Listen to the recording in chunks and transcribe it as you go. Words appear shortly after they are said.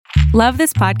Love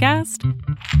this podcast?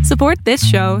 Support this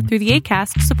show through the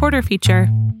Acast supporter feature.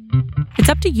 It's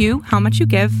up to you how much you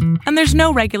give, and there's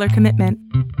no regular commitment.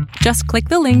 Just click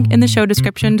the link in the show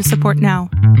description to support now.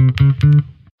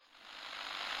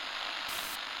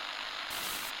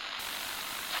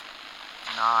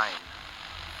 Nine,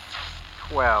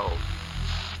 12,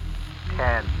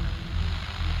 10,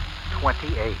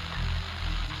 28,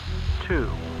 2,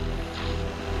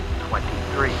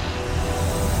 23.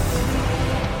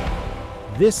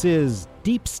 This is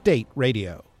Deep State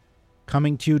Radio,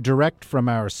 coming to you direct from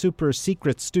our super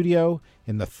secret studio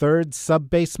in the third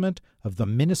sub-basement of the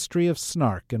Ministry of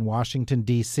Snark in Washington,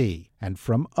 D.C., and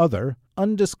from other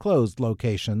undisclosed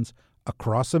locations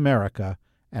across America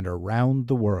and around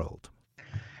the world.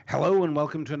 Hello and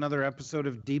welcome to another episode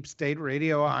of Deep State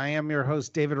Radio. I am your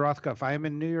host, David Rothkopf. I am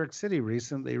in New York City,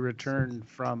 recently returned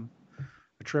from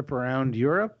a trip around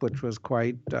Europe, which was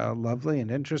quite lovely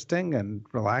and interesting and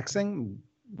relaxing.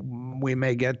 We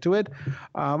may get to it.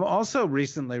 Also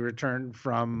recently returned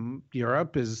from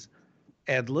Europe is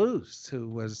Ed Luce, who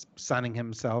was sunning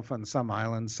himself on some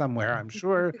island somewhere, I'm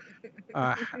sure.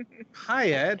 Hi,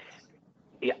 Ed.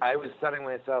 Yeah, I was sunning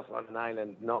myself on an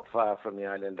island not far from the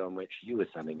island on which you were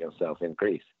sunning yourself in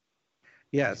Greece.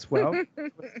 Yes, well,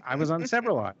 I was on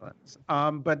several islands.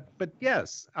 But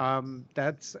yes,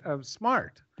 that's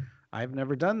smart. I've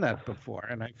never done that before,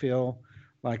 and I feel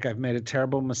like I've made a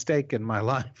terrible mistake in my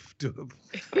life to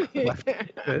have left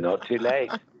it, Not too late.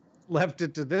 Left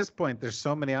it to this point. There's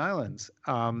so many islands.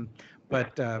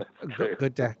 But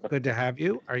good to have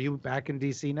you. Are you back in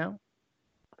DC now?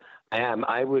 I am.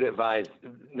 I would advise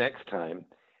next time,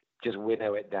 just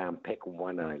winnow it down. Pick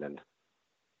one island.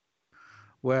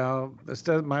 Well,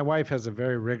 my wife has a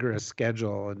very rigorous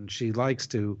schedule, and she likes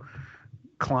to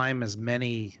climb as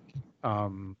many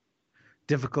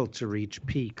difficult-to-reach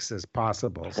peaks as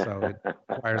possible, so it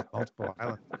requires multiple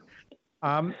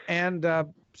islands. And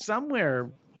somewhere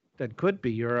that could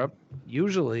be Europe,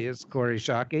 usually is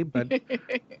Korishaki, but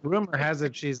rumor has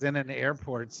it she's in an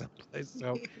airport someplace.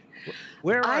 So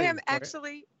where are you?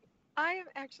 I am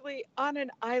actually on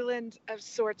an island of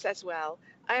sorts as well.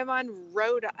 I am on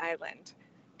Rhode Island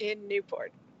in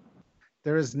Newport.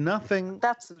 There is nothing.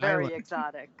 That's very island.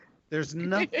 Exotic. There's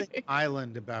nothing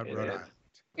island about Rhode Island.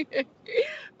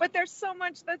 But there's so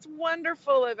much that's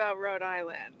wonderful about Rhode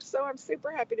Island. So I'm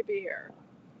super happy to be here.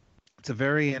 It's a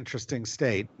very interesting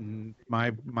state. And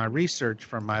my research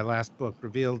from my last book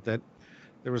revealed that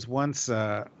there was once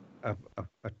a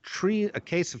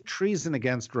case of treason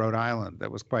against Rhode Island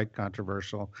that was quite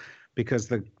controversial because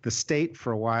the state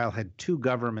for a while had two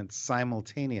governments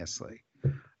simultaneously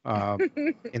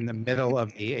in the middle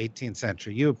of the 18th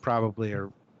century. You're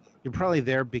probably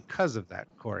there because of that,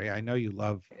 Corey. I know you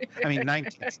love,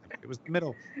 19th century. It was the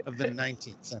middle of the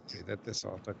 19th century that this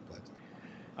all took place.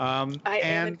 I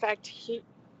am, in fact,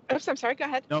 I'm sorry, go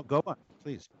ahead. No, go on,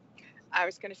 please. I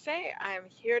was going to say, I'm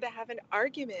here to have an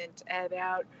argument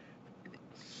about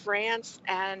France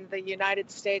and the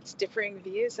United States differing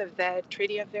views of the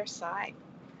Treaty of Versailles.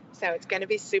 So it's going to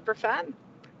be super fun.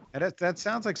 That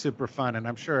sounds like super fun, and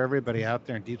I'm sure everybody out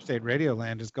there in Deep State Radio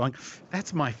Land is going,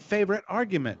 that's my favorite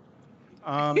argument.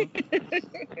 And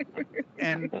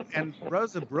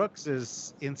Rosa Brooks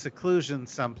is in seclusion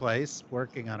someplace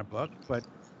working on a book, but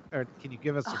can you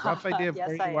give us a rough idea of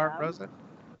where you are, Rosa?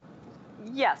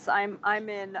 Yes, I'm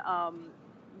in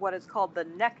what is called the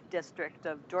Neck District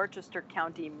of Dorchester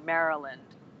County, Maryland,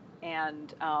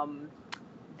 and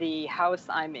the house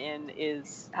I'm in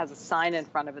has a sign in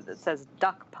front of it that says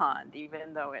Duck Pond,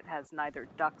 even though it has neither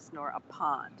ducks nor a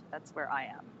pond. That's where I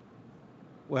am.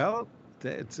 Well,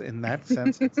 it's in that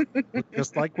sense, it's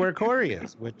just like where Corey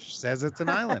is, which says it's an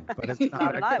island, but it's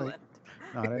not an actually island.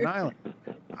 Not an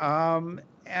island.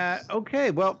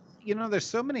 Okay, well, there's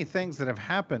so many things that have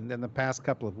happened in the past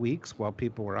couple of weeks while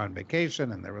people were on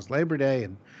vacation, and there was Labor Day,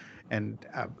 and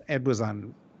Ed was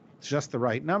on just the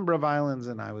right number of islands,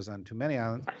 and I was on too many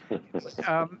islands.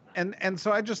 And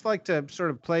so I just like to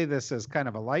sort of play this as kind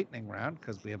of a lightning round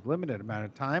because we have limited amount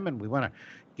of time, and we want to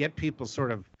get people sort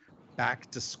of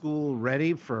back to school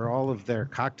ready for all of their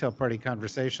cocktail party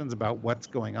conversations about what's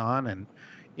going on and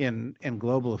in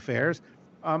global affairs.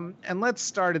 And let's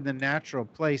start in the natural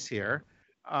place here.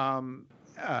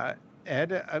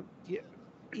 Ed,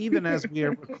 even as we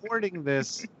are recording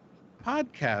this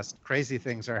podcast, crazy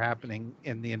things are happening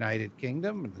in the United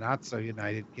Kingdom, not so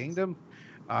United Kingdom.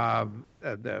 I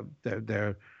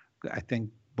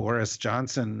think Boris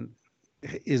Johnson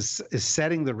is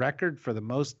setting the record for the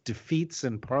most defeats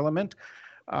in Parliament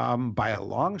by a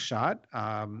long shot,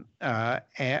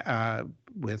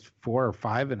 with 4 or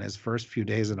 5 in his first few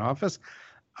days in office.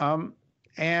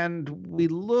 And we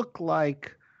look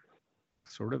like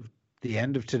sort of the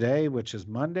end of today, which is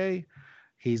Monday.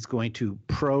 He's going to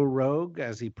prorogue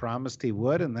as he promised he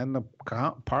would, and then the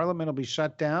Parliament will be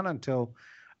shut down until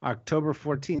October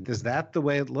 14th. Is that the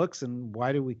way it looks, and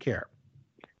why do we care?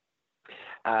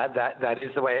 That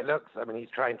is the way it looks. I mean, he's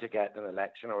trying to get an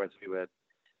election, or as we were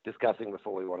discussing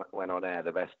before we went on air,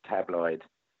 the best tabloid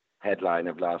headline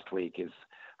of last week is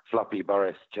Floppy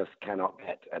Boris just cannot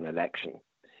get an election.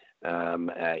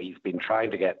 He's been trying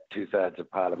to get 2/3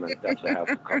 of Parliament, that's the House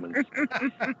of Commons,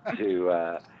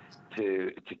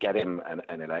 to get him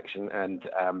an election, and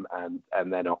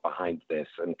they're not behind this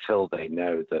until they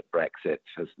know that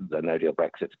the No Deal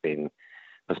Brexit's been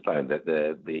postponed, that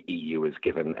the EU has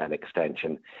given an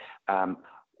extension.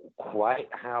 Quite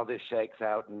how this shakes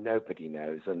out, nobody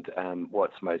knows. And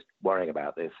what's most worrying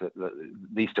about this,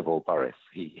 least of all Boris,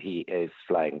 he is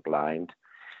flying blind,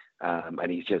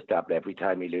 and he's just doubled every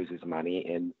time he loses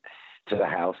money to the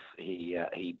House.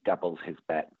 He doubles his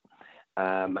bet,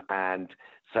 and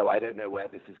so I don't know where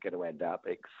this is going to end up,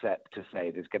 except to say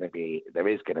there is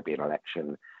going to be an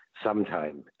election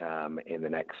sometime in the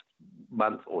next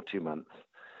month or 2 months.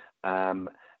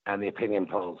 And the opinion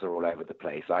polls are all over the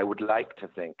place. I would like to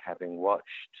think, having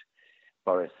watched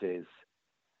Boris's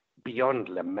beyond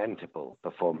lamentable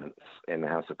performance in the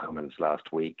House of Commons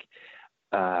last week,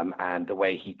 and the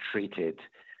way he treated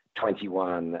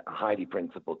 21 highly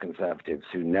principled Conservatives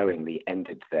who knowingly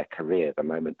ended their career the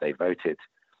moment they voted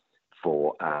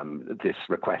for this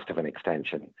request of an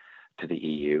extension to the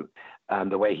EU,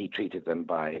 the way he treated them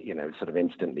by, sort of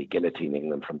instantly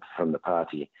guillotining them from the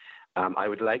party. I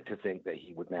would like to think that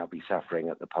he would now be suffering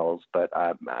at the polls, but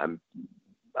I'm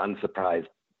unsurprised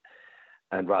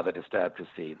and rather disturbed to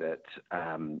see that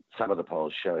some of the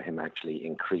polls show him actually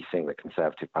increasing the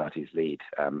Conservative Party's lead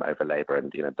over Labour,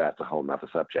 and that's a whole other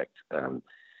subject,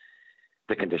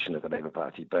 the condition of the Labour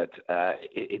Party. But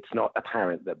it's not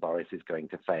apparent that Boris is going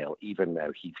to fail, even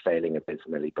though he's failing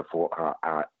abysmally before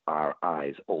our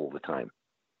eyes all the time.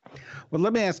 Well,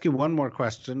 let me ask you one more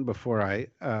question before I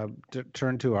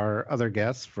turn to our other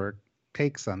guests for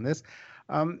takes on this.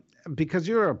 Because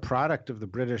you're a product of the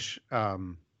British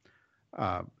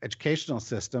educational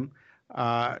system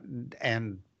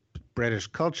and British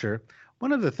culture,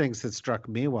 one of the things that struck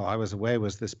me while I was away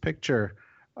was this picture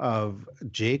of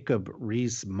Jacob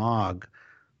Rees-Mogg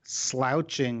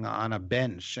slouching on a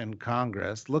bench in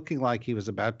Congress, looking like he was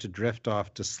about to drift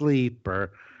off to sleep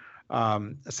or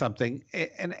something.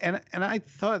 And I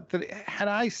thought that had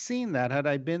I seen that, had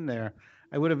I been there,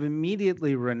 I would have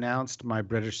immediately renounced my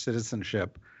British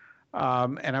citizenship.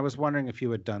 And I was wondering if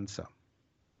you had done so.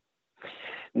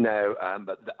 No,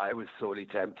 but I was sorely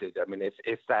tempted. I mean,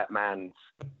 if that man's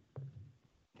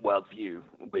worldview,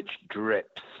 which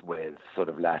drips with sort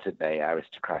of latter-day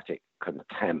aristocratic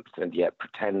contempt and yet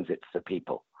pretends it's the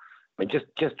people. I mean,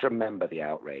 just remember the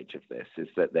outrage of this, is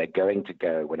that they're going to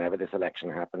go, whenever this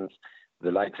election happens,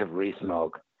 the likes of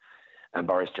Rees-Mogg and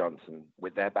Boris Johnson,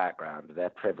 with their background,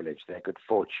 their privilege, their good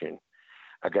fortune,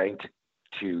 are going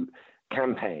to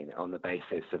campaign on the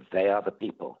basis of they are the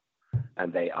people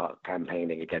and they are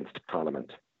campaigning against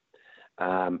Parliament.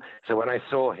 So when I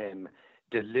saw him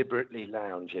deliberately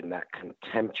lounge in that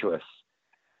contemptuous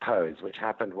pose, which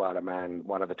happened while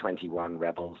one of the 21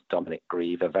 rebels, Dominic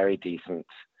Grieve, a very decent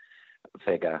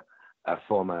figure, a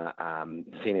former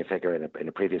senior figure in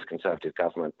a previous Conservative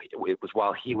government, it was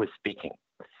while he was speaking.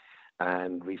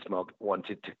 And Rees-Mogg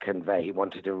wanted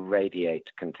to radiate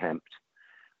contempt.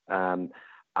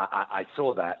 I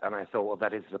saw that and I thought, well,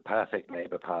 that is the perfect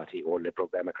Labour Party or Liberal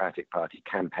Democratic Party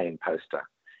campaign poster.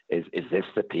 Is this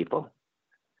the people?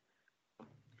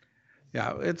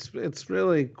 Yeah, it's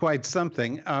really quite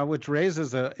something, which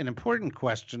raises an important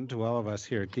question to all of us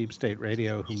here at Deep State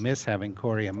Radio who miss having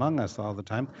Cory among us all the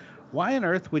time. Why on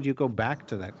earth would you go back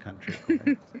to that country,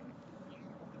 Cory?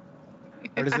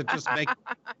 Or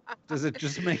does it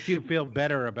just make you feel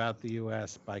better about the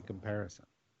U.S. by comparison?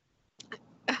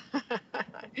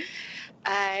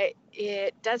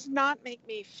 It does not make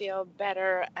me feel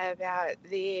better about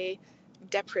the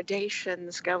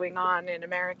depredations going on in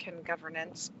American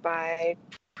governance by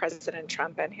President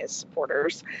Trump and his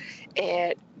supporters.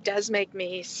 It does make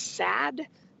me sad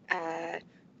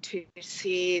to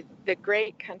see the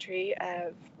great country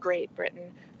of Great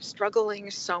Britain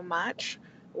struggling so much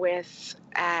with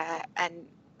a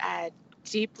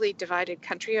deeply divided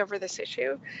country over this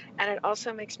issue. And it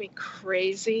also makes me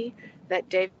crazy that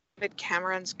David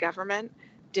Cameron's government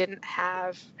didn't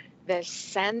have the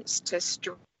sense to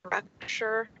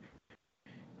structure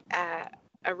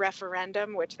a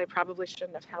referendum, which they probably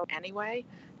shouldn't have held anyway,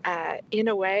 in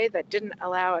a way that didn't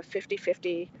allow a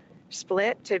 50-50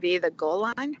 split to be the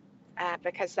goal line,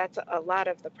 because that's a lot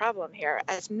of the problem here.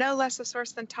 As no less a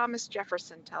source than Thomas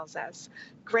Jefferson tells us,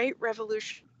 great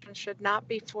revolution should not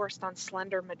be forced on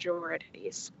slender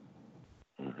majorities.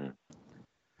 Mm-hmm.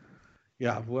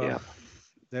 Yeah, well,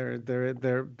 there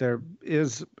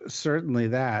is certainly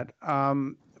that.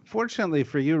 Fortunately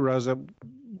for you, Rosa,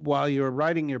 while you're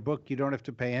writing your book, you don't have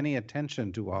to pay any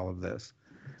attention to all of this.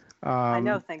 I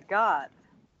know, thank God.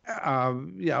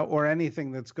 Or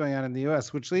anything that's going on in the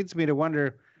U.S., which leads me to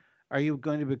wonder, are you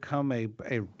going to become a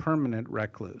permanent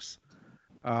recluse?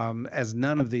 As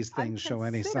none of these things show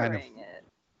any sign of... it.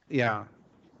 Yeah.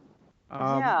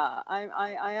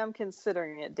 I am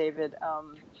considering it, David.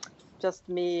 Just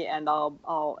me, and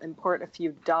I'll import a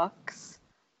few ducks,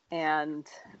 and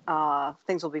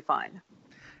things will be fine.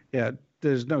 Yeah,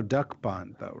 there's no duck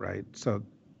bond though, right? So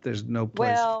there's no place.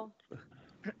 Well,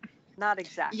 not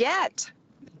exactly yet.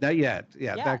 Not yet.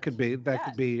 Yeah, that could be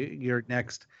your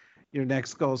next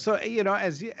goal. So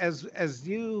as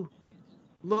you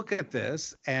look at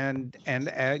this, and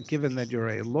given that you're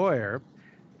a lawyer,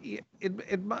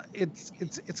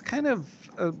 it's kind of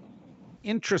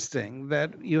interesting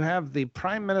that you have the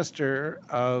Prime Minister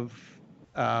of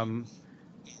the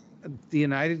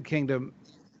United Kingdom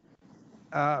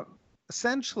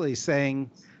essentially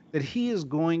saying that he is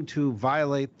going to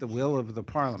violate the will of the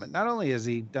Parliament. Not only has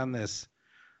he done this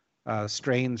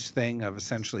strange thing of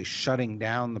essentially shutting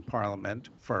down the Parliament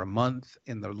for a month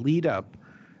in the lead up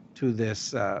to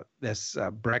this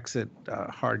Brexit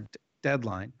hard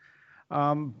deadline,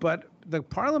 but the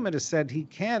Parliament has said he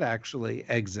can't actually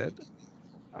exit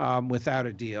without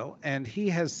a deal, and he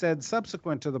has said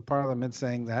subsequent to the Parliament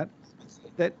saying that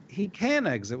he can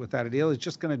exit without a deal. He's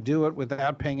just going to do it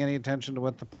without paying any attention to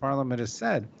what the Parliament has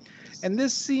said. And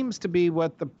this seems to be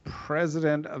what the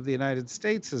President of the United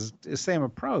States is the same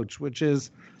approach, which is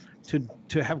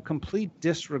to have complete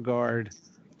disregard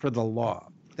for the law,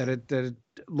 that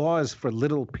law is for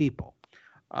little people.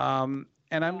 And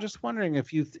I'm just wondering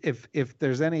if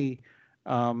there's any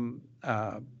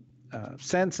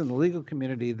sense in the legal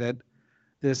community that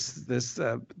this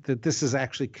is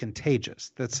actually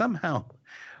contagious, that somehow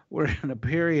we're in a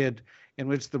period in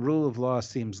which the rule of law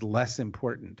seems less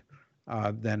important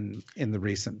than in the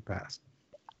recent past.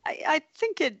 I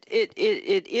think it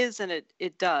is, and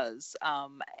it does.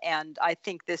 And I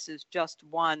think this is just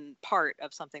one part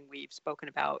of something we've spoken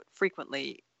about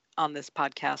frequently on this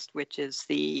podcast, which is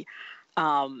the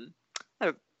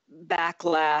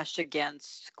backlash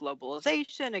against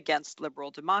globalization, against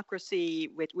liberal democracy,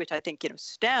 which I think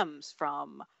stems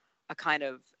from a kind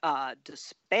of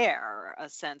despair, a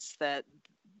sense that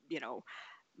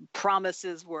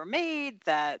promises were made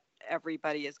that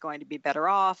everybody is going to be better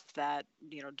off, that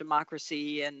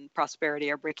democracy and prosperity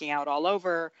are breaking out all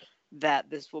over, that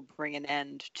this will bring an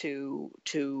end to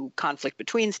conflict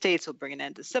between states, will bring an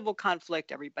end to civil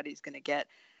conflict, everybody's going to get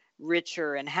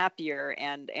richer and happier,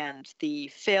 and the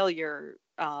failure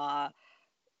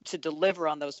to deliver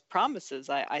on those promises,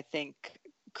 I think,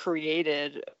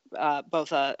 created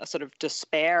both a sort of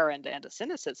despair and a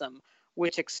cynicism,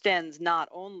 which extends not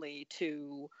only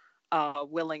to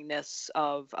willingness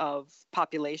of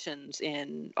populations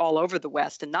in all over the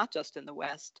West, and not just in the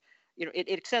West. It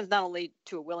extends not only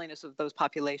to a willingness of those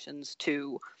populations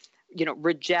to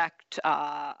reject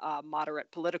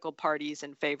moderate political parties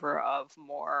in favor of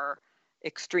more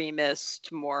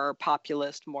extremist, more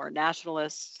populist, more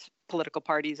nationalist political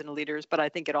parties and leaders. But I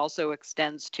think it also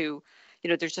extends to,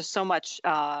 there's just so much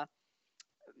of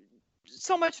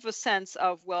a sense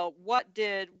of, well, what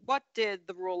did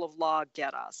the rule of law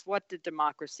get us? What did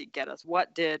democracy get us?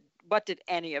 What did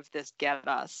any of this get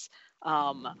us?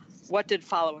 What did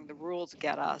following the rules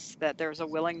get us? That there's a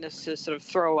willingness to sort of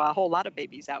throw a whole lot of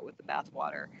babies out with the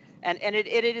bathwater. And it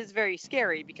is very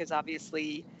scary, because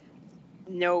obviously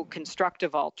no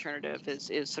constructive alternative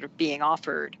is sort of being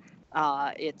offered.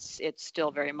 It's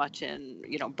still very much in,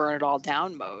 burn it all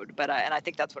down mode. But I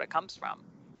think that's what it comes from.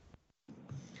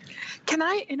 Can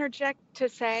I interject to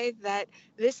say that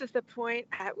this is the point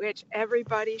at which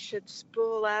everybody should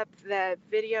spool up the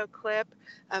video clip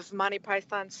of Monty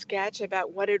Python's sketch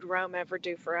about what did Rome ever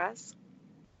do for us?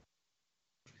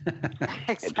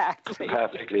 Exactly. It's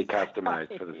perfectly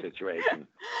customized for the situation.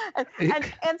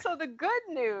 And so the good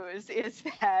news is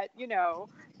that,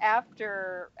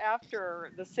 after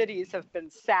the cities have been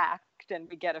sacked and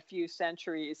we get a few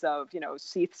centuries of,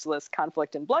 ceaseless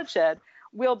conflict and bloodshed,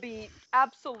 we'll be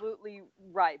absolutely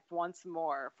ripe once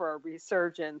more for a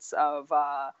resurgence of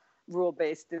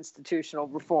rule-based institutional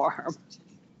reform.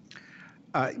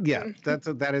 That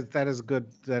is good.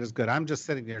 That is good. I'm just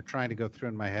sitting there trying to go through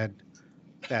in my head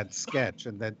that sketch,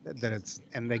 and that it's,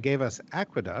 and they gave us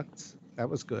aqueducts. That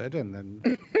was good. And then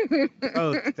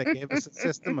roads, they gave us a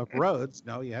system of roads.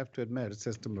 No, you have to admit, a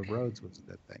system of roads was a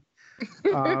good thing.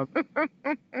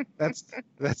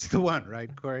 That's the one, right,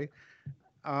 Corey?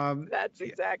 That's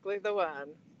exactly the one.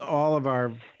 All of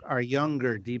our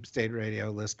younger Deep State Radio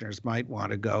listeners might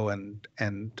want to go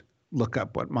and look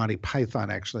up what Monty Python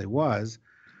actually was.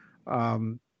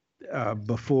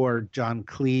 Before John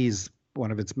Cleese,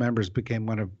 one of its members, became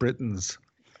one of Britain's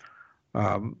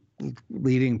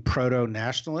leading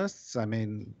proto-nationalists. I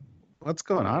mean, what's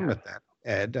going on with that,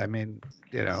 Ed? I mean,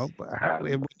 you know,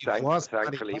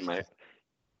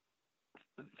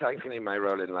 thankfully, my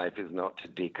role in life is not to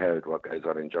decode what goes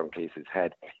on in John Cleese's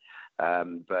head.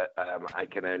 But I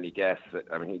can only guess that,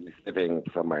 I mean, he's living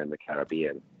somewhere in the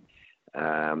Caribbean.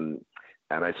 And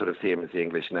I sort of see him as the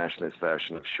English nationalist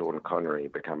version of Sean Connery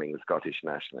becoming the Scottish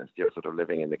nationalist. You're sort of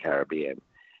living in the Caribbean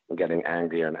and getting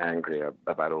angrier and angrier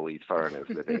about all these foreigners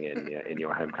living in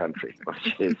your home country,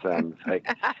 which is like,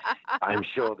 I'm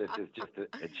sure this is just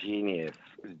a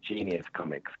genius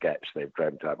comic sketch they've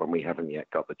dreamt up, and we haven't yet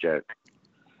got the joke.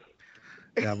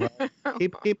 Yeah, well,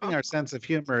 keeping our sense of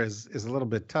humor is a little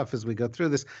bit tough as we go through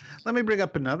this. Let me bring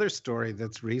up another story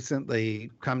that's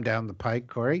recently come down the pike,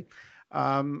 Corey.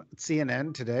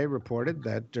 CNN today reported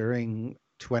that during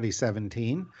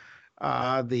 2017,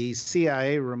 the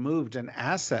CIA removed an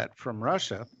asset from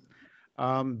Russia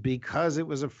because it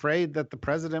was afraid that the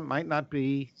president might not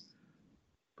be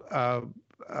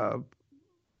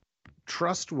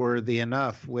trustworthy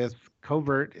enough with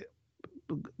covertly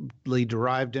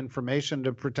derived information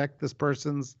to protect this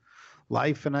person's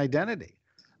life and identity.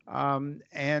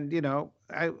 And, you know,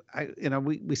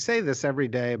 we say this every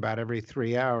day about every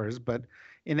 3 hours, but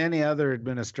in any other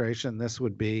administration, this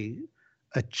would be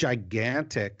a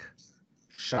gigantic,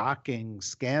 shocking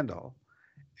scandal.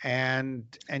 And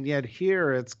yet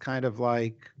here it's kind of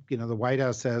like, you know, the White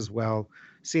House says, well,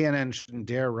 CNN shouldn't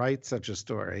dare write such a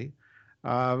story.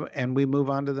 And we move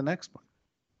on to the next one.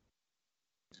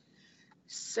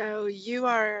 So you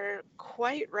are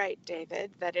quite right,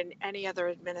 David, that in any other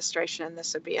administration,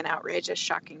 this would be an outrageous,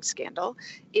 shocking scandal.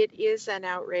 It is an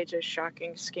outrageous,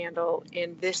 shocking scandal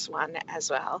in this one as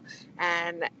well.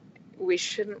 And we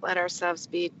shouldn't let ourselves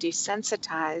be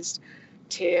desensitized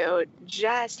to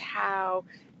just how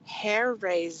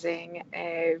hair-raising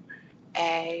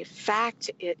a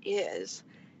fact it is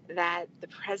that the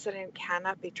president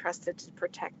cannot be trusted to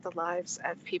protect the lives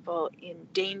of people in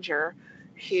danger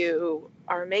who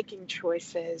are making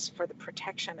choices for the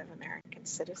protection of American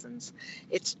citizens.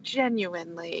 It's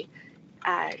genuinely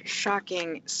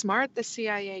shocking. Smart the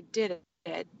CIA did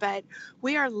it, but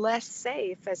we are less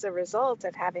safe as a result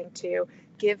of having to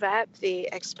give up the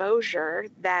exposure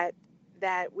that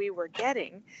we were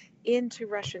getting into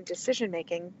Russian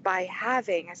decision-making by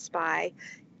having a spy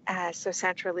so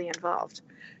centrally involved.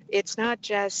 It's not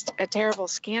just a terrible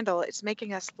scandal, it's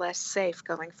making us less safe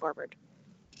going forward.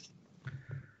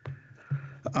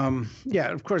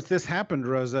 Yeah, of course, this happened,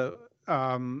 Rosa,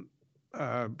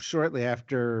 shortly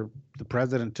after the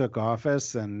president took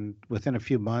office, and within a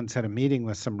few months had a meeting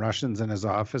with some Russians in his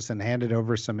office and handed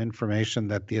over some information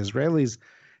that the Israelis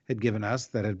had given us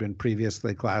that had been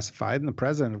previously classified. And the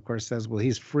president, of course, says, well,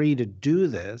 he's free to do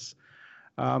this.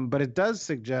 But it does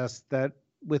suggest that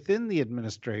within the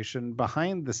administration,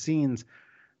 behind the scenes,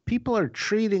 people are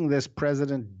treating this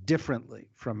president differently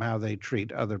from how they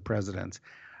treat other presidents.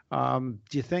 Do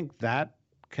you think that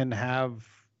can have,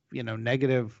 you know,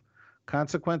 negative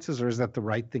consequences, or is that the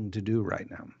right thing to do right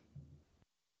now?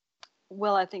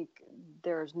 Well, I think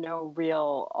there's no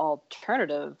real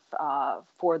alternative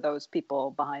for those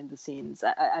people behind the scenes.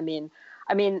 I mean,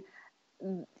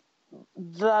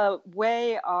 the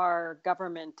way our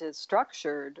government is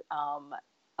structured,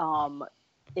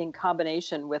 in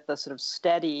combination with the sort of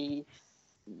steady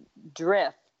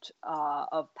drift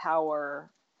of power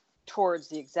towards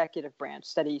the executive branch,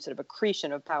 steady sort of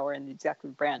accretion of power in the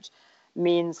executive branch,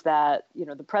 means that, you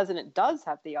know, the president does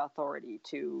have the authority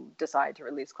to decide to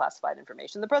release classified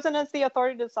information. The president has the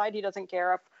authority to decide he doesn't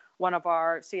care if one of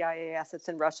our CIA assets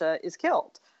in Russia is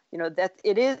killed. You know, that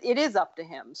it is up to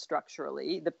him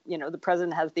structurally. The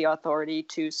president has the authority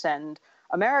to send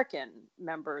American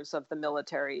members of the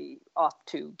military off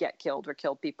to get killed or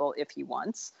kill people if he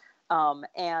wants.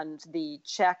 And the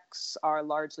checks are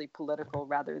largely political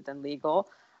rather than legal.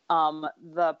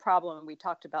 The problem, and we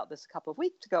talked about this a couple of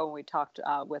weeks ago when we talked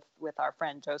with our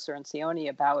friend Joe Cirincione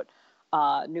about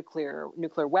nuclear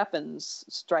weapons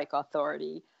strike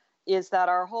authority, is that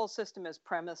our whole system is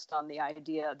premised on the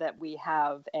idea that we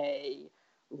have a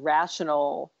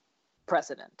rational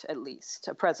president, at least,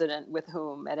 a president with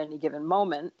whom at any given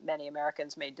moment many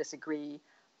Americans may disagree,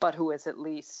 but who is at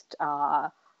least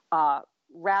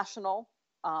rational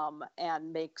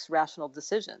and makes rational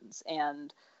decisions.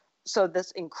 And so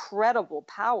this incredible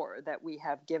power that we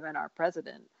have given our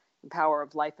president, the power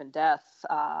of life and death,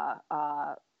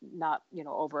 not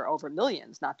over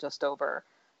millions, not just over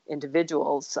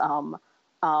individuals,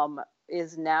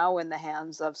 is now in the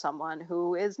hands of someone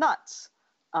who is nuts.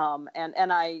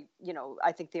 And I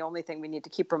think the only thing we need to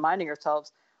keep reminding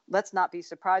ourselves, let's not be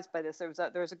surprised by this. There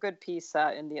was a good piece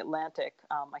in The Atlantic.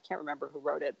 I can't remember who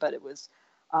wrote it, but it was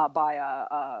by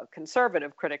a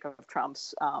conservative critic of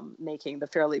Trump's, making the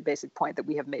fairly basic point that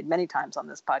we have made many times on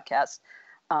this podcast,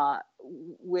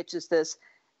 which is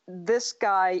this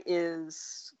guy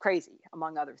is crazy,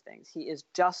 among other things. He is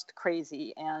just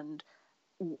crazy. And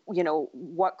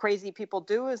what crazy people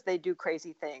do is they do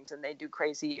crazy things, and they do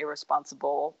crazy,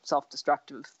 irresponsible,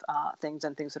 self-destructive things,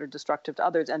 and things that are destructive to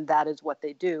others. And that is what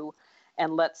they do.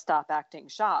 And let's stop acting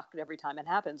shocked every time it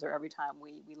happens, or every time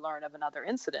we learn of another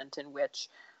incident in which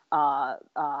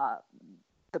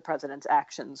the president's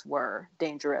actions were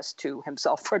dangerous to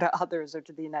himself or to others or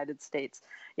to the United States.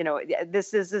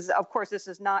 This is of course, this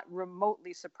is not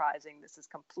remotely surprising. This is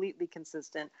completely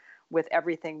consistent with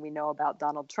everything we know about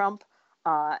Donald Trump.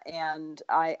 And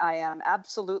I am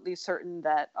absolutely certain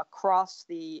that across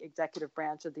the executive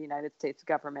branch of the United States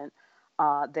government,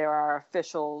 there are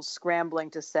officials scrambling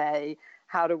to say,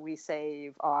 how do we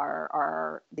save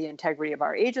the integrity of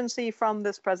our agency from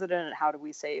this president? How do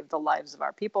we save the lives of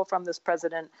our people from this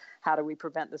president? How do we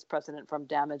prevent this president from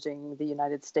damaging the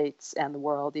United States and the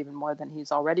world even more than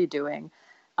he's already doing?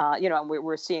 And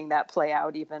we're seeing that play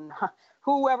out even,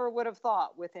 whoever would have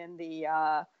thought, within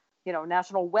the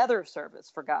National Weather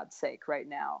Service, for God's sake, right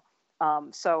now.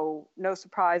 So no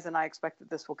surprise, and I expect that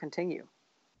this will continue.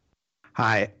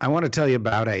 Hi, I want to tell you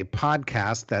about a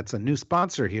podcast that's a new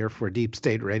sponsor here for Deep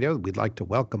State Radio. We'd like to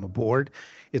welcome aboard.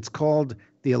 It's called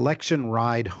The Election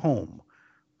Ride Home.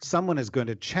 Someone is going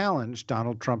to challenge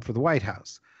Donald Trump for the White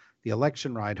House. The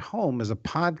Election Ride Home is a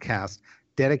podcast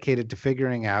dedicated to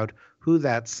figuring out who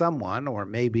that someone, or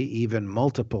maybe even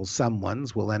multiple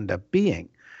someones, will end up being.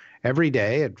 Every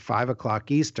day at 5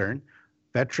 o'clock Eastern,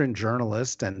 veteran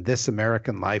journalist and This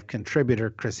American Life contributor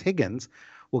Chris Higgins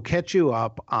will catch you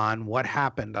up on what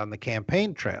happened on the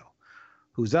campaign trail.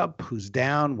 Who's up, who's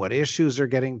down, what issues are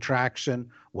getting traction,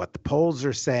 what the polls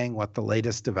are saying, what the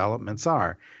latest developments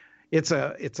are. It's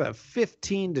a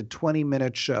 15 to 20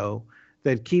 minute show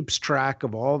that keeps track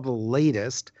of all the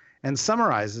latest and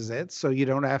summarizes it so you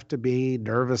don't have to be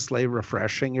nervously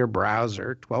refreshing your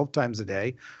browser 12 times a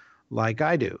day like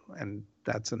I do. And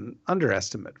that's an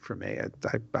underestimate for me.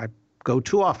 I go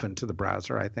too often to the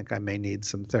browser. I think I may need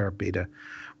some therapy to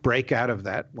break out of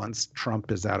that once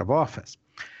Trump is out of office.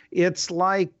 It's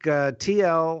like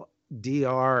TLDR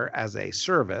as a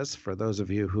service, for those of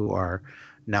you who are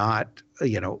not,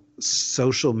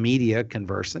 social media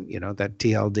conversant, that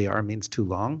TLDR means too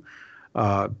long,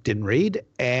 didn't read.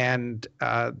 And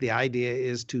the idea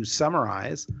is to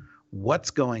summarize what's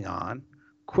going on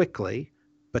quickly,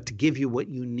 but to give you what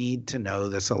you need to know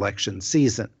this election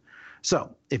season.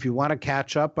 So if you want to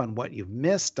catch up on what you've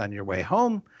missed on your way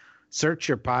home, search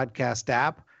your podcast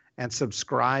app and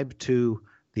subscribe to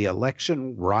the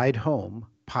Election Ride Home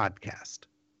podcast.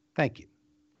 Thank you.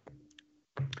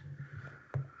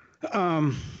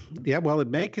 It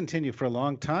may continue for a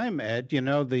long time, Ed.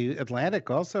 The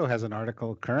Atlantic also has an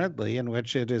article currently in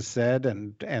which it is said,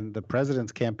 and the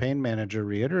president's campaign manager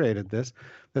reiterated this,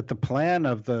 that the plan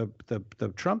of the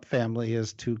Trump family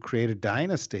is to create a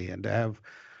dynasty and to have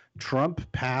Trump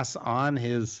pass on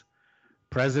his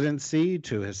presidency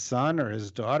to his son or his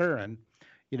daughter. And,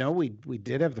 we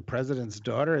did have the president's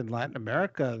daughter in Latin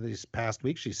America these past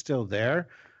weeks. She's still there.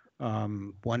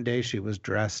 One day she was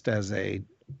dressed as a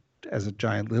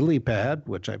giant lily pad,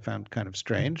 which I found kind of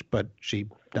strange, but she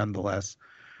nonetheless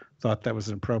thought that was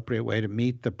an appropriate way to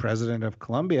meet the president of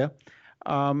Colombia.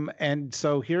 And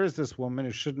so here is this woman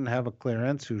who shouldn't have a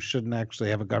clearance, who shouldn't actually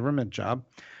have a government job,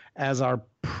 as our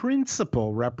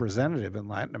principal representative in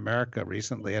Latin America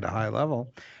recently at a high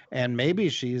level. And maybe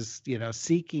she's,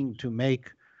 seeking to make,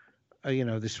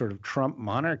 this sort of Trump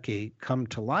monarchy come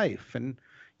to life. And,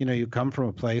 you come from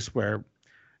a place where,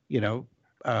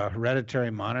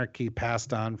 hereditary monarchy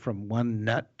passed on from one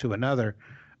nut to another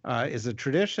is a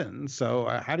tradition. So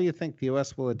how do you think the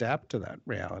U.S. will adapt to that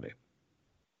reality?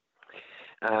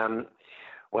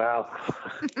 Well,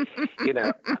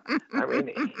 Ivanka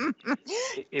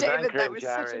David, that was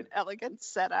and Jared, such an elegant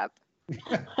setup.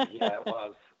 Yeah, it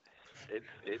was.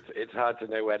 It's hard to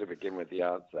know where to begin with the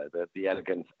answer. The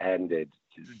elegance ended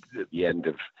at the end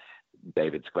of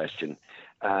David's question,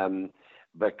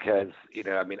 because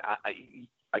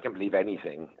I can believe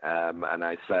anything, and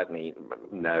I certainly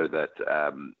know that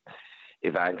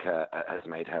Ivanka has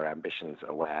made her ambitions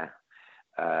aware.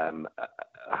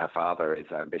 Her father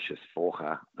is ambitious for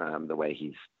her, the way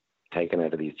he's taken her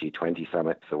to these G20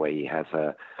 summits, the way he has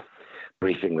her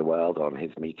briefing the world on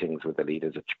his meetings with the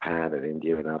leaders of Japan and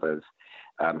India and others.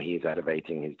 He's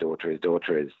elevating his daughter. His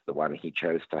daughter is the one he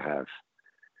chose to have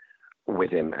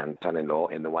with him and son-in-law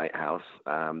in the White House.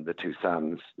 The two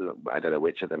sons, I don't know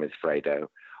which of them is Fredo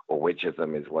or which of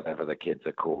them is whatever the kids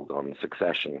are called on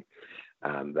Succession.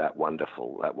 That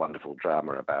wonderful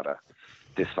drama about a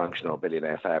dysfunctional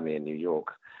billionaire family in New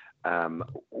York.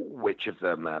 Which of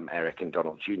them Eric and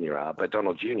Donald Jr. are, but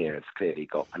Donald Jr. has clearly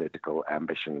got political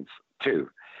ambitions too,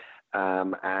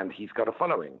 and he's got a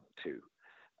following too,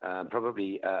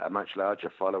 probably a much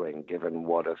larger following given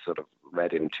what a sort of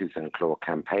red in tooth and claw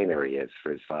campaigner he is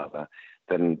for his father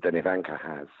than Ivanka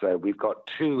has. So we've got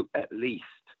two at least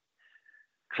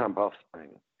Trump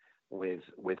offspring with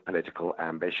political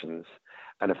ambitions,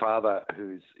 and a father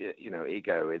whose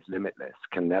ego is limitless,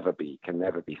 can never be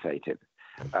sated.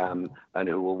 And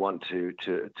who will want to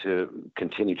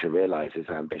continue to realize his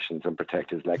ambitions and protect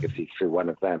his legacy through one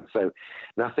of them. So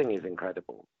nothing is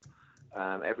incredible.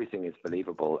 Everything is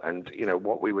believable. And,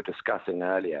 what we were discussing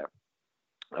earlier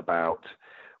about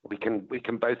we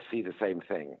can both see the same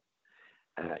thing.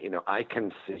 I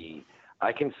can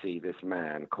see this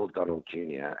man called Donald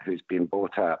Jr. who's been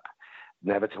brought up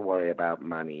never to worry about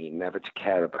money, never to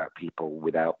care about people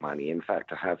without money. In fact,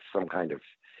 to have some kind of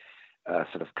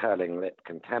sort of curling lip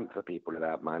contempt for people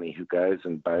without money, who goes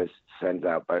and sends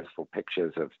out boastful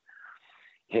pictures of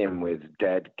him with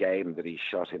dead game that he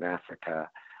shot in Africa,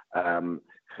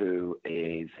 who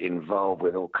is involved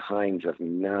with all kinds of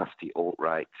nasty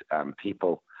alt-right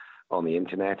people on the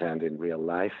internet and in real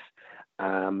life.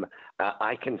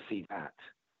 I can see that.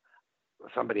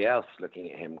 Somebody else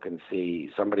looking at him can see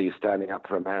somebody who's standing up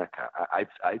for America. I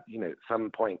at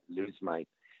some point lose my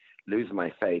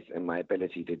faith in my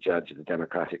ability to judge the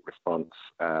democratic response,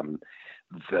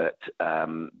 that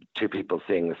two people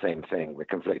seeing the same thing, the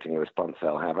conflicting response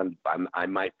they'll have. And I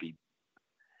might be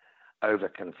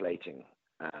over-conflating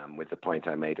with the point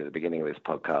I made at the beginning of this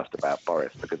podcast about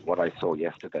Boris, because what I saw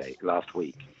last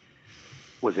week,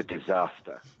 was a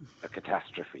disaster, a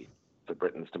catastrophe for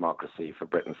Britain's democracy, for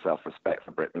Britain's self-respect, for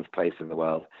Britain's place in the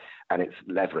world, and its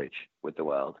leverage with the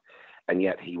world. And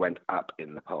yet he went up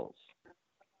in the polls.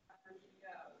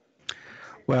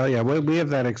 Well, yeah, we have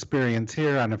that experience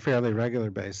here on a fairly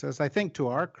regular basis. I think to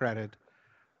our credit,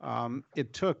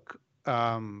 it took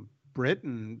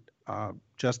Britain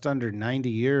just under 90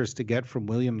 years to get from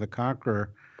William the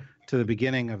Conqueror to the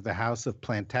beginning of the House of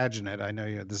Plantagenet. I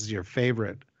know this is your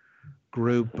favorite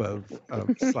group of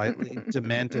slightly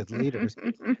demented leaders.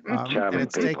 And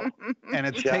it's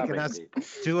taken us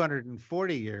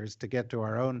 240 years to get to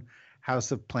our own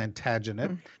House of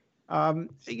Plantagenet.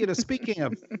 Speaking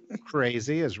of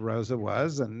crazy as Rosa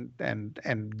was, and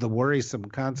the worrisome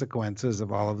consequences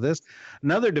of all of this,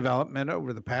 another development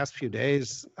over the past few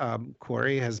days,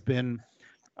 Corey, has been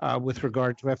with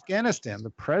regard to Afghanistan. The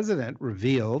president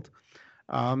revealed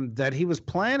that he was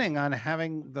planning on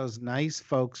having those nice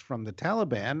folks from the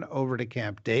Taliban over to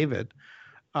Camp David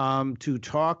to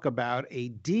talk about a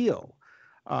deal,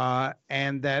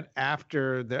 and that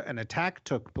after an attack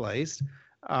took place,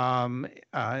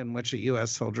 in which a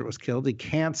U.S. soldier was killed, he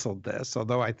canceled this,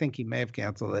 although I think he may have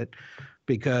canceled it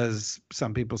because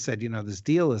some people said, this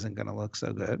deal isn't going to look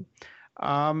so good.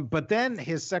 But then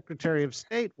his Secretary of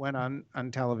State went on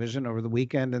television over the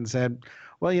weekend and said,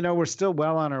 well, we're still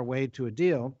well on our way to a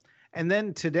deal. And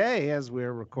then today, as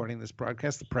we're recording this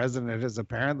broadcast, the president has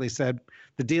apparently said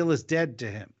the deal is dead to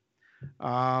him.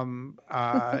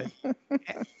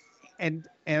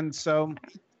 And so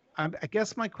I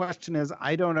guess my question is,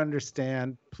 I don't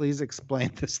understand. Please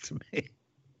explain this to me.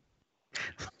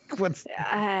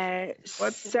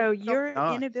 So your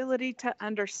inability to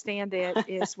understand it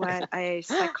is what a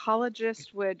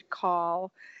psychologist would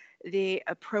call the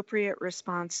appropriate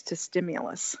response to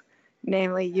stimulus.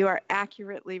 Namely, you are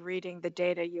accurately reading the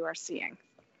data you are seeing,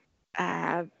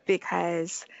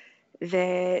 because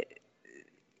the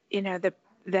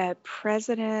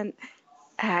president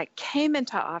came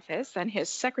into office, and his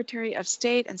Secretary of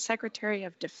State and Secretary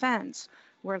of Defense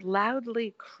were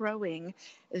loudly crowing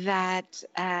that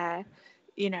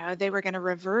they were going to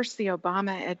reverse the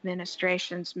Obama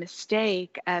administration's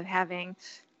mistake of having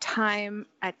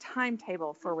a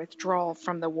timetable for withdrawal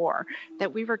from the war,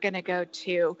 that we were going to go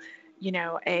to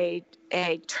a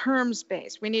terms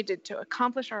base. We needed to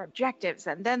accomplish our objectives,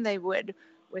 and then they would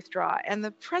withdraw. And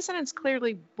the president's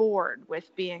clearly bored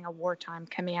with being a wartime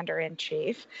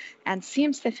commander-in-chief and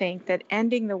seems to think that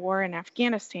ending the war in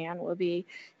Afghanistan will be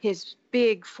his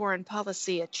big foreign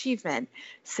policy achievement,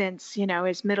 since,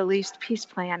 his Middle East peace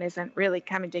plan isn't really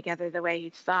coming together the way he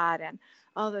thought, and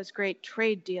all those great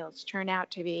trade deals turn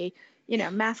out to be,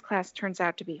 math class turns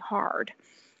out to be hard.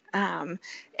 And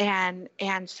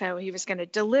so he was going to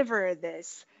deliver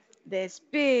this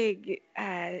big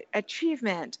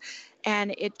achievement,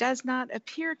 and it does not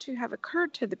appear to have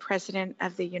occurred to the President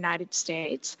of the United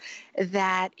States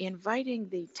that inviting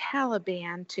the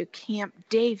Taliban to Camp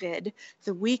David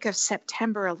the week of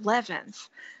September 11th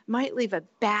might leave a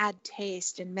bad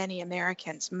taste in many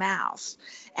Americans' mouths,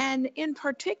 and in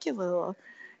particular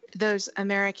those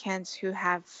Americans who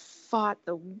have fought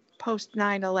the post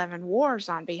 9/11 wars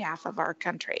on behalf of our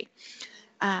country.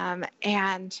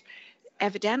 And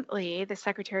evidently the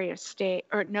Secretary of State,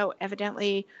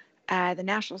 the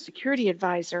National Security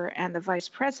Advisor and the Vice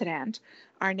President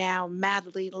are now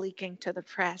madly leaking to the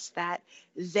press that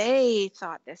they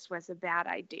thought this was a bad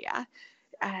idea.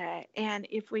 And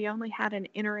if we only had an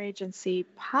interagency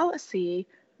policy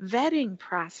vetting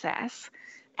process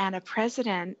and a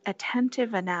president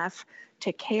attentive enough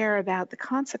to care about the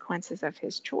consequences of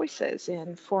his choices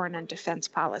in foreign and defense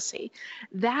policy,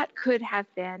 that could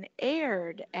have been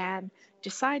aired and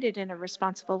decided in a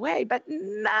responsible way. But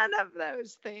none of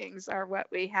those things are what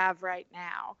we have right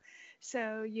now.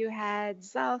 So you had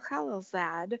Zal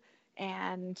Khalilzad,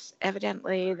 and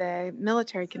evidently the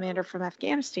military commander from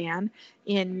Afghanistan,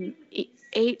 in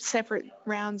 8 separate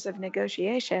rounds of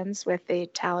negotiations with the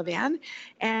Taliban.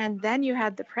 And then you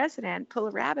had the president pull a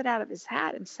rabbit out of his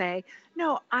hat and say,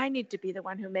 no, I need to be the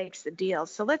one who makes the deal.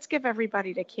 So let's give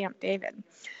everybody to Camp David.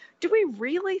 Do we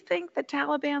really think the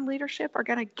Taliban leadership are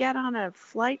going to get on a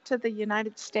flight to the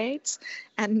United States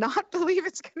and not believe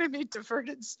it's going to be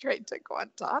diverted straight to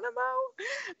Guantanamo?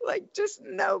 Like, just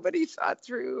nobody thought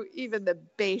through even the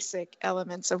basic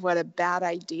elements of what a bad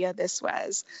idea this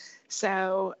was.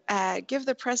 So give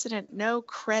the president no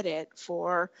credit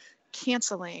for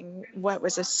canceling what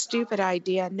was a stupid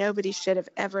idea nobody should have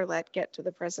ever let get to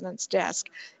the president's desk,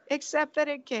 except that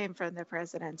it came from the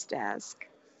president's desk.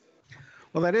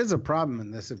 Well, that is a problem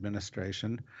in this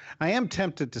administration. I am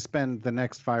tempted to spend the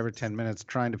next 5 or 10 minutes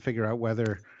trying to figure out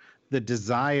whether the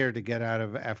desire to get out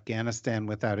of Afghanistan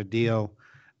without a deal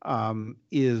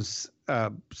is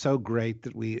so great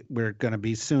that we're going to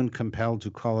be soon compelled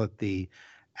to call it the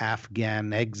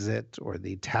Afghan exit or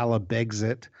the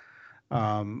Talibexit,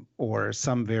 or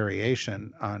some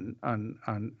variation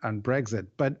on Brexit.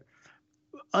 But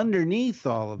underneath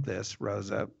all of this,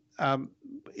 Rosa,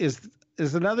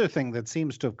 is another thing that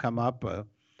seems to have come up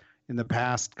in the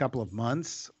past couple of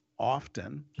months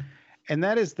often, and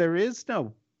that is there is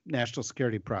no national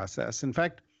security process. In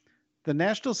fact, the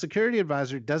National Security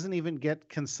Advisor doesn't even get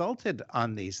consulted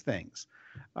on these things.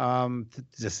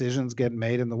 Decisions get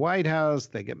made in the White House,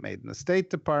 they get made in the State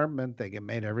Department, they get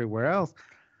made everywhere else.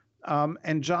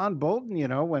 And John Bolton,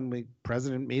 when the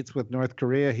president meets with North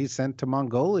Korea, he's sent to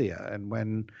Mongolia, and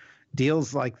when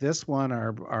deals like this one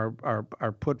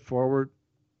are put forward,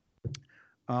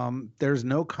 there's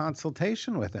no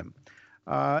consultation with him,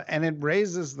 and it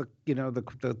raises the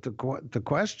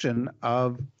question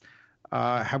of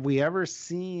have we ever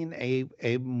seen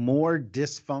a more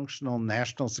dysfunctional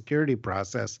national security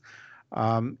process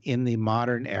in the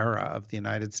modern era of the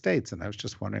United States? And I was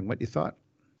just wondering what you thought.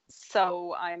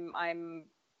 So I'm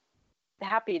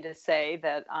happy to say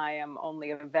that I am only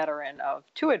a veteran of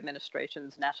 2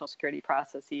 administrations' national security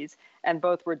processes, and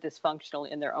both were dysfunctional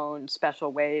in their own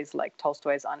special ways, like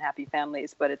Tolstoy's Unhappy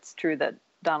Families. But it's true that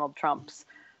Donald Trump's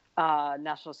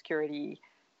national security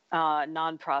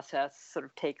non-process sort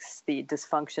of takes the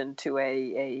dysfunction to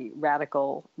a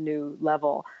radical new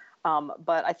level.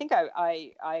 But I think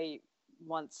I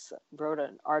once wrote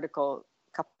an article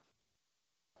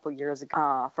years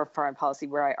ago for Foreign Policy,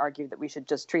 where I argued that we should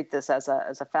just treat this as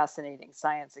a fascinating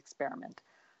science experiment.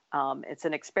 It's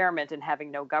an experiment in having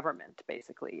no government,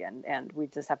 basically, and we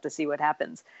just have to see what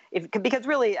happens. Because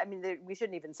really, I mean, we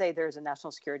shouldn't even say there's a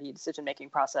national security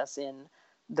decision-making process in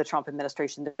the Trump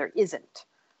administration. There isn't.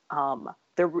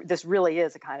 This really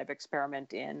is a kind of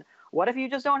experiment in what if you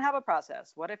just don't have a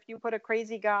process? What if you put a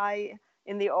crazy guy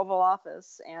in the Oval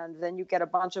Office and then you get a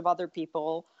bunch of other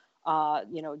people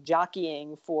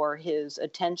jockeying for his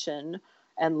attention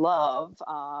and love,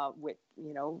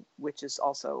 which is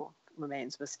also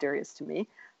remains mysterious to me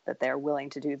that they're willing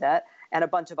to do that, and a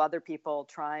bunch of other people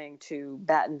trying to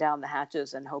batten down the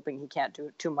hatches and hoping he can't do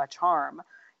too much harm.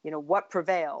 what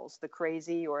prevails, the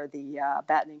crazy or the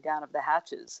battening down of the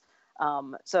hatches?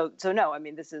 So no, I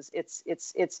mean,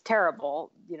 it's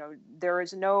terrible. There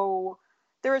is no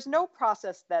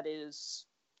process that is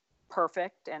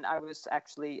perfect. And I was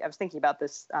thinking about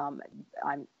this.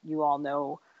 You all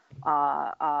know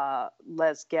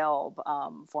Les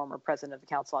Gelb, former president of the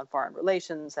Council on Foreign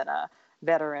Relations and a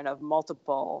veteran of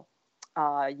multiple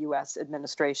U.S.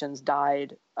 administrations,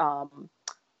 died a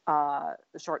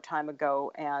short time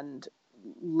ago. And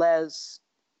Les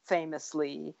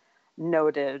famously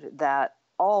noted that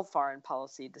all foreign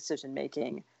policy decision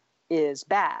making is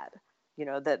bad.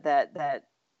 That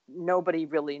nobody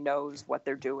really knows what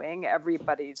they're doing.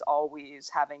 Everybody's always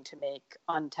having to make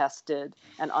untested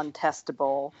and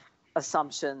untestable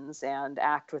assumptions and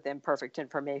act with imperfect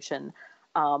information.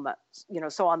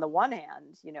 So on the one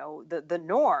hand, the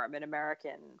norm in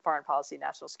American foreign policy,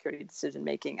 national security decision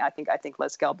making, I think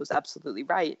Les Gelb was absolutely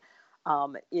right,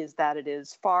 is that it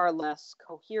is far less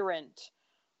coherent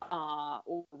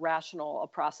or rational a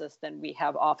process than we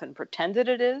have often pretended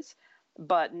it is.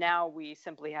 But now we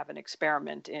simply have an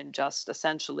experiment in just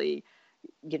essentially,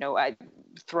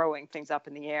 throwing things up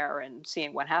in the air and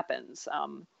seeing what happens.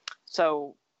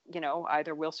 So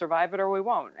either we'll survive it or we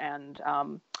won't. And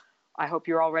I hope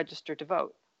you're all registered to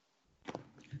vote.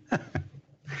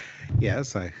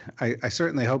 Yes, I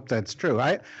certainly hope that's true.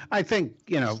 I think,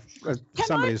 Can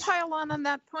I pile on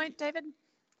that point, David?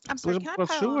 I'm sorry, can I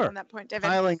pile on that point, David?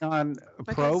 Piling on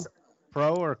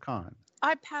pro or con?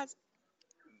 I pass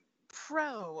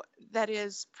pro, that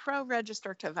is pro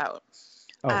register to vote.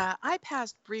 Oh. I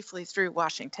passed briefly through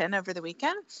Washington over the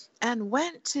weekend and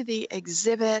went to the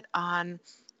exhibit on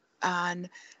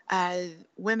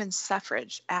women's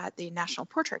suffrage at the National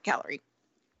Portrait Gallery.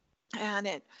 And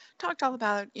it talked all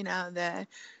about,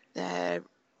 the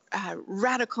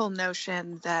radical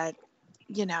notion that,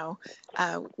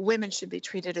 women should be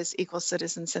treated as equal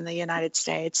citizens in the United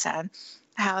States, and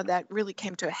how that really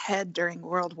came to a head during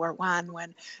World War I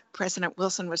when President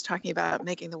Wilson was talking about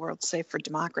making the world safe for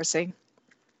democracy.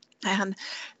 And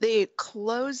the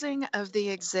closing of the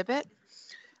exhibit,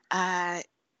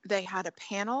 they had a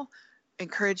panel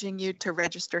encouraging you to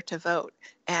register to vote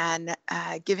and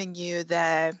giving you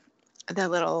the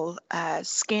little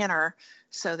scanner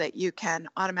so that you can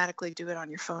automatically do it on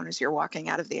your phone as you're walking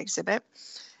out of the exhibit,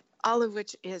 all of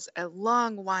which is a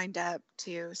long wind up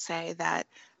to say that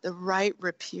the right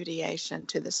repudiation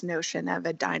to this notion of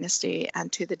a dynasty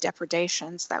and to the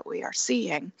depredations that we are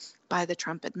seeing by the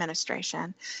Trump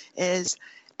administration is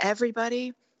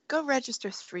everybody go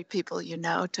register 3 people you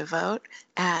know to vote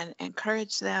and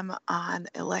encourage them on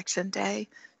election day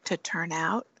to turn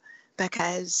out,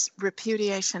 because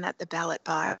repudiation at the ballot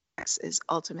box is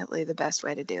ultimately the best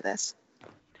way to do this.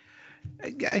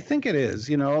 I think it is,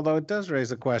 although it does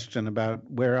raise a question about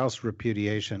where else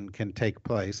repudiation can take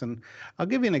place. And I'll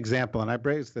give you an example, and I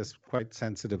raise this quite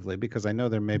sensitively because I know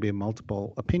there may be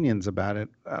multiple opinions about it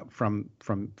from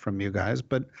you guys.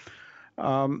 But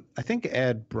I think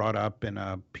Ed brought up in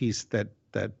a piece that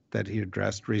he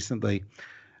addressed recently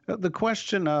the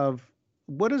question of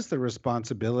what is the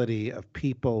responsibility of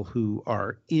people who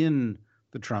are in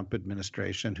the Trump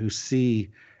administration, who see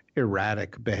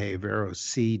erratic behavior, who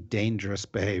see dangerous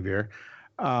behavior,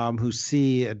 who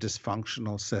see a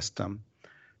dysfunctional system,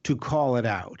 to call it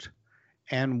out.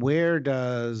 And where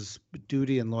does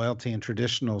duty and loyalty and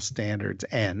traditional standards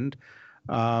end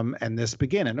and this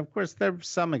begin? And of course, there are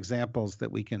some examples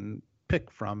that we can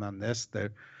pick from on this.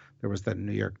 There was the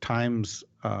New York Times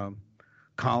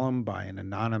column by an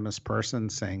anonymous person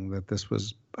saying that this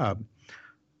was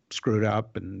screwed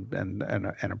up and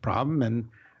a problem. And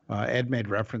Ed made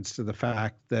reference to the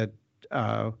fact that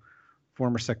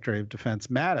former Secretary of Defense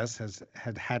Mattis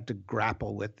had to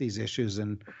grapple with these issues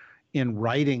in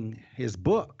writing his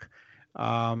book.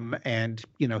 And,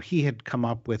 he had come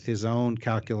up with his own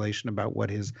calculation about what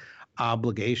his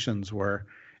obligations were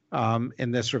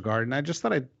in this regard. And I just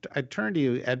thought I'd turn to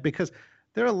you, Ed, because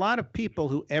there are a lot of people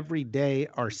who every day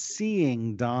are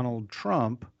seeing Donald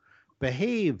Trump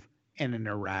behave in an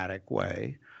erratic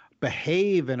way,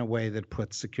 behave in a way that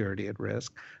puts security at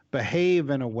risk,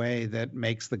 behave in a way that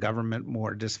makes the government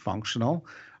more dysfunctional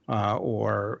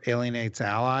or alienates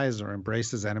allies or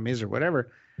embraces enemies or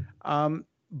whatever.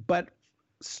 But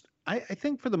I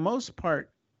think for the most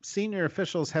part, senior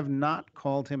officials have not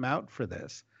called him out for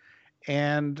this.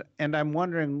 And I'm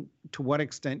wondering to what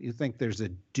extent you think there's a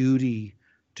duty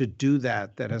to do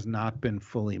that has not been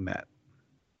fully met.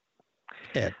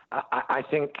 Ed. I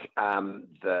think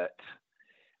that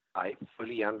I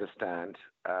fully understand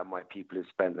why people who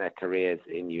spent their careers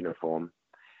in uniform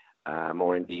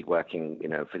or indeed working,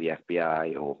 for the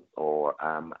FBI or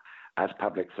as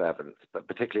public servants, but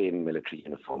particularly in military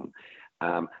uniform,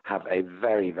 have a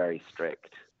very, very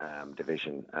strict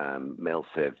division,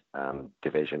 Mil-Civ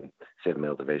division,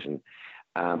 Civ-Mil division,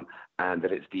 and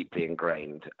that it's deeply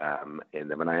ingrained in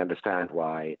them. And I understand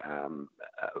why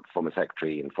former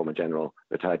Secretary and former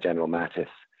retired General Mattis,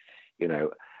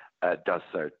 does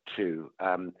so too.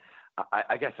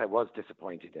 I guess I was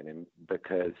disappointed in him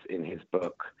because in his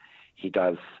book he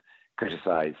does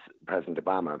criticize President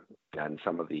Obama and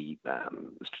some of the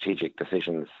strategic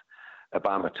decisions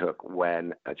Obama took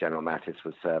when General Mattis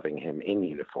was serving him in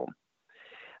uniform.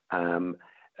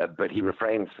 But he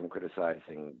refrains from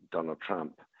criticizing Donald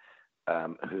Trump,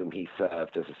 whom he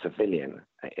served as a civilian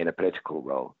in a political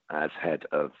role as head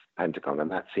of Pentagon. And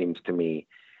that seems to me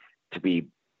to be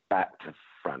back to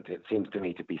front. It seems to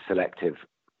me to be a selective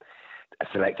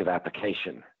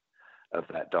application of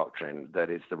that doctrine that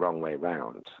is the wrong way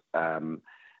round.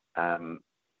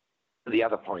 The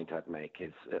other point I'd make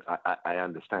is I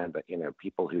understand that,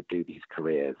 people who do these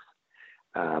careers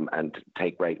and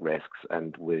take great risks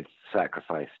and with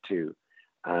sacrifice too,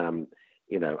 deserve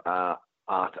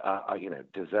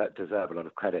a lot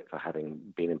of credit for having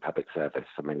been in public service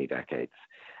for many decades.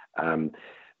 And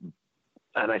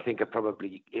I think are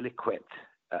probably ill-equipped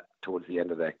towards the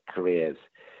end of their careers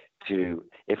to,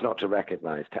 if not to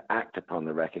recognize, to act upon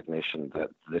the recognition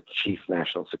that the chief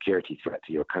national security threat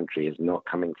to your country is not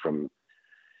coming from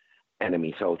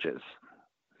enemy soldiers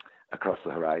across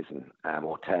the horizon,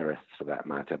 or terrorists for that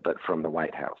matter, but from the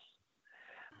White House.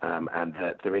 And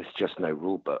that there is just no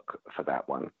rule book for that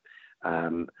one.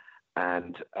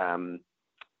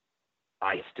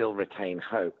 I still retain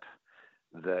hope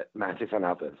that Mattis and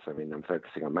others, I'm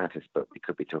focusing on Mattis, but we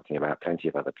could be talking about plenty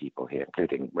of other people here,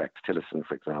 including Rex Tillerson,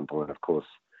 for example, and of course,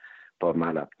 Bob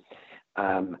Mueller,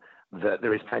 that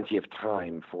there is plenty of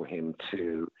time for him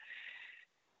to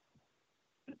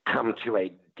come to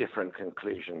a different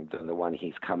conclusion than the one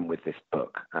he's come with this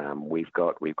book. We've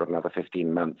got another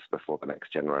 15 months before the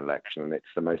next general election, and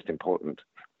it's the most important,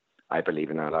 I believe,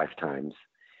 in our lifetimes.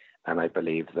 And I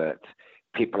believe that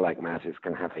people like Mattis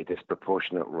can have a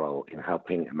disproportionate role in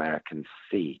helping Americans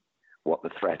see what the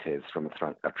threat is from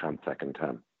a Trump second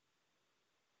term.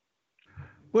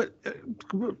 What,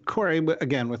 Kori,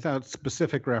 again, without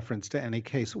specific reference to any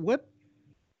case, what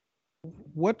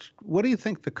do you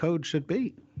think the code should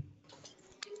be?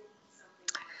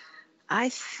 I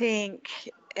think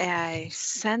a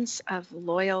sense of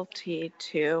loyalty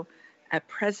to a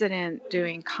president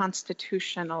doing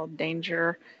constitutional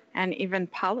danger and even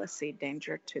policy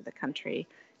danger to the country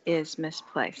is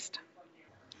misplaced.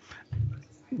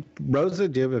 Rosa,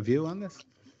 do you have a view on this?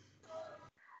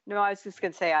 No, I was just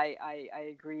going to say I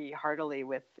agree heartily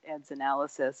with Ed's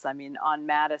analysis. On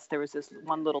Mattis, there was this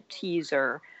one little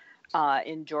teaser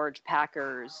in George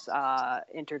Packer's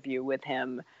interview with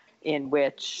him, in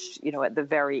which, at the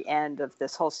very end of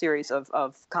this whole series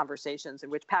of conversations in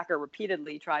which Packer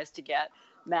repeatedly tries to get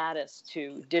Mattis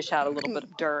to dish out a little bit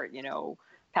of dirt,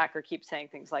 Packer keeps saying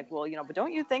things like, well, but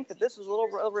don't you think that this was a little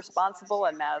irresponsible?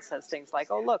 And Mattis says things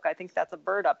like, oh, look, I think that's a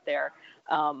bird up there.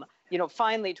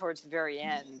 Finally, towards the very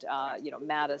end,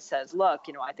 Mattis says, look,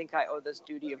 I think I owe this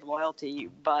duty of loyalty,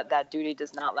 but that duty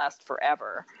does not last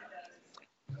forever.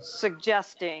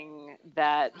 Suggesting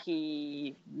that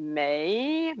he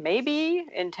maybe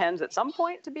intends at some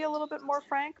point to be a little bit more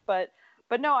frank, but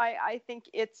no, I think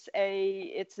it's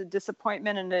a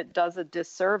disappointment, and it does a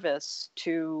disservice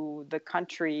to the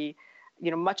country.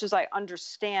 Much as I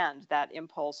understand that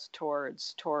impulse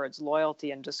towards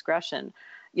loyalty and discretion,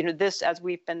 this, as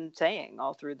we've been saying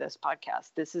all through this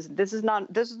podcast, this is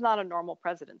not a normal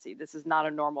presidency. This is not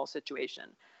a normal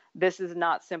situation. This is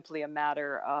not simply a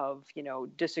matter of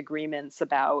disagreements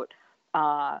about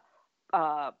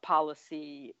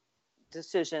policy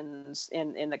decisions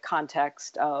in the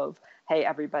context of, hey,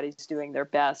 everybody's doing their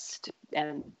best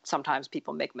and sometimes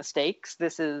people make mistakes.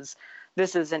 This is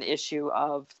an issue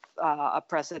of a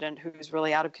president who's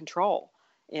really out of control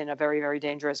in a very, very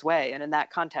dangerous way. And in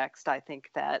that context, I think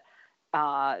that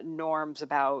norms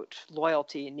about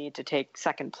loyalty need to take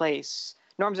second place.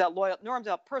 Norms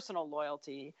about personal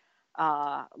loyalty,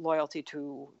 loyalty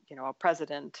to a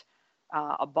president,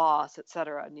 a boss, et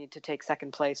cetera, need to take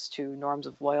second place to norms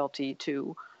of loyalty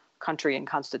to country and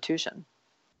constitution.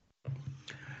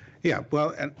 Yeah,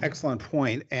 well, an excellent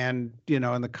point. And,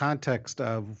 in the context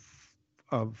of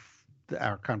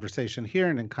our conversation here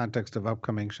and in context of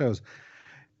upcoming shows,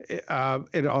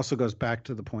 it also goes back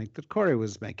to the point that Kori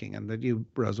was making and that you,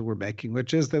 Rosa, were making,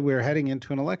 which is that we're heading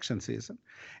into an election season.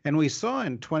 And we saw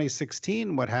in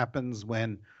 2016 what happens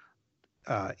when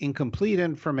incomplete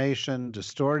information,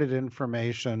 distorted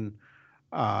information,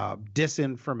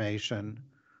 disinformation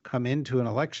come into an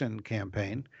election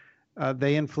campaign,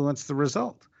 they influence the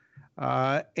result.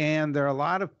 And there are a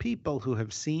lot of people who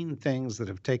have seen things that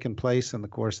have taken place in the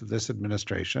course of this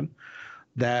administration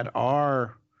that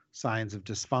are signs of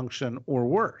dysfunction or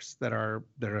worse, that are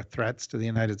threats to the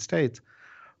United States,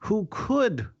 who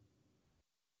could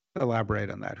elaborate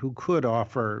on that, who could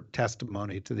offer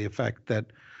testimony to the effect that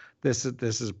this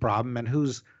is a problem, and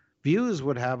whose views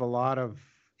would have a lot of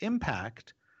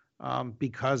impact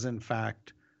because, in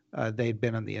fact, they'd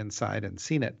been on the inside and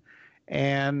seen it.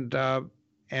 And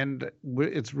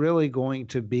it's really going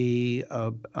to be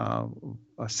a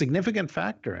significant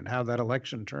factor in how that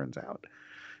election turns out,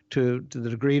 to the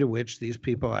degree to which these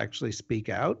people actually speak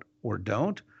out or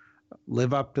don't,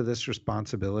 live up to this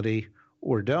responsibility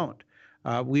or don't.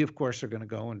 We, of course, are going to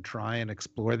go and try and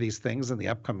explore these things in the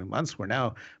upcoming months. We're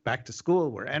now back to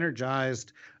school. We're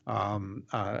energized and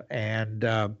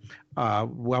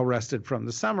well-rested from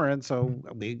the summer. And so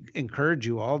we encourage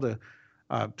you all to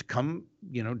come,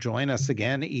 join us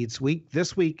again each week.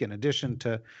 This week, in addition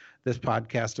to this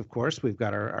podcast, of course, we've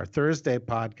got our Thursday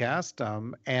podcast.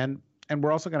 And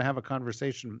we're also going to have a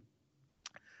conversation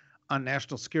on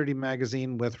National Security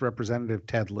Magazine with Representative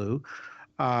Ted Lieu,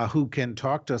 who can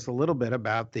talk to us a little bit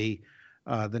about the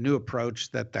new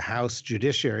approach that the House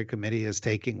Judiciary Committee is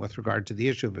taking with regard to the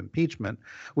issue of impeachment,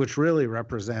 which really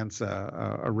represents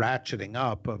a ratcheting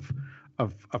up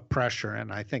of pressure,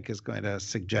 and I think is going to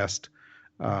suggest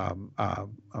a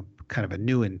kind of a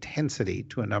new intensity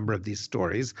to a number of these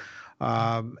stories.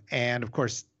 And of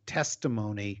course,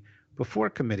 testimony before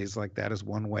committees like that is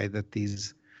one way that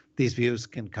these views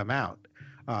can come out.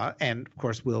 And of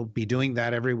course, we'll be doing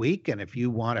that every week. And if you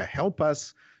want to help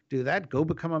us do that, go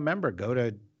become a member. Go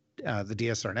to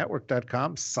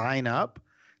thedsrnetwork.com, sign up.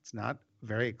 It's not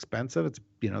very expensive. It's,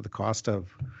 the cost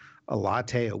of a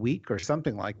latte a week or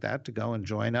something like that to go and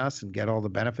join us and get all the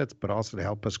benefits, but also to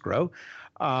help us grow.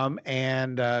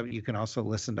 And you can also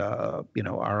listen to,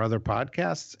 our other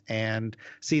podcasts and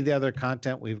see the other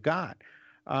content we've got.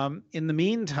 In the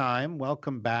meantime,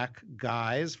 welcome back,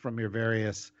 guys, from your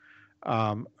various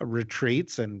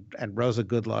retreats, and Rosa,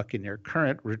 good luck in your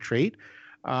current retreat.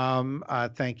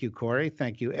 Thank you, Corey.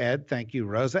 Thank you, Ed. Thank you,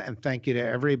 Rosa. And thank you to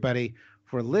everybody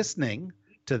for listening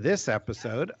to this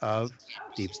episode of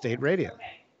Deep State Radio.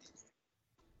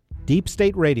 Deep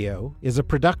State Radio is a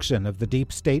production of the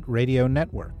Deep State Radio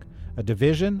Network, a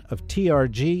division of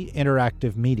TRG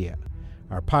Interactive Media.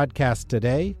 Our podcast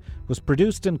today was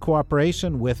produced in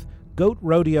cooperation with Goat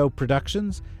Rodeo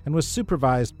Productions and was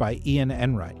supervised by Ian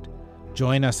Enright.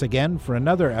 Join us again for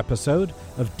another episode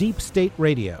of Deep State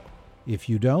Radio. If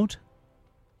you don't,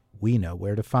 we know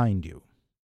where to find you.